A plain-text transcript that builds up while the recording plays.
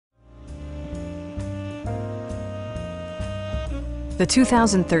the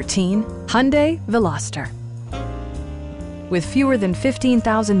 2013 Hyundai Veloster. With fewer than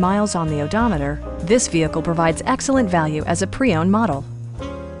 15,000 miles on the odometer, this vehicle provides excellent value as a pre-owned model.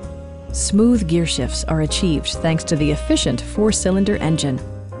 Smooth gear shifts are achieved thanks to the efficient 4-cylinder engine.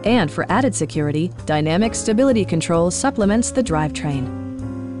 And for added security, dynamic stability control supplements the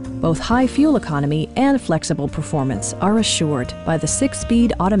drivetrain. Both high fuel economy and flexible performance are assured by the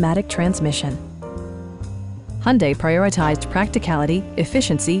 6-speed automatic transmission. Hyundai prioritized practicality,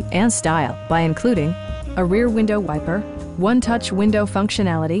 efficiency, and style by including a rear window wiper, one-touch window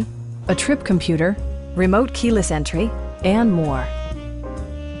functionality, a trip computer, remote keyless entry, and more.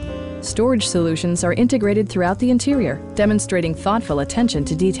 Storage solutions are integrated throughout the interior, demonstrating thoughtful attention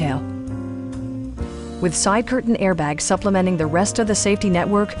to detail. With side curtain airbags supplementing the rest of the safety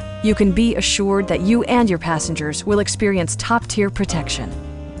network, you can be assured that you and your passengers will experience top-tier protection.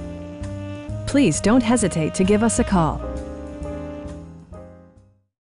 Please don't hesitate to give us a call.